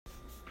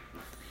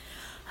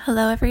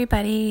Hello,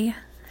 everybody.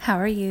 How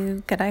are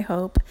you? Good, I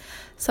hope.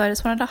 So I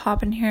just wanted to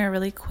hop in here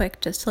really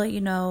quick just to let you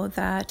know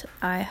that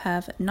I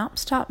have not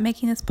stopped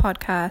making this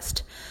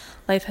podcast.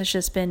 Life has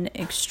just been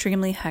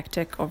extremely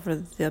hectic over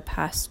the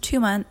past 2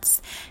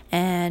 months,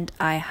 and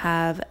I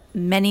have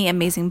many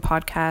amazing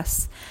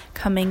podcasts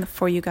coming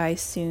for you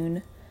guys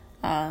soon.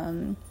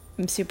 I'm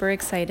super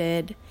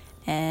excited,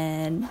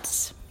 and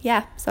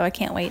yeah, so I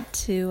can't wait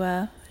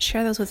to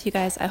share those with you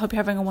guys. I hope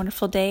you're having a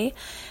wonderful day,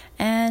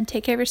 and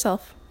take care of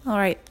yourself. All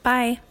right,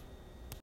 bye.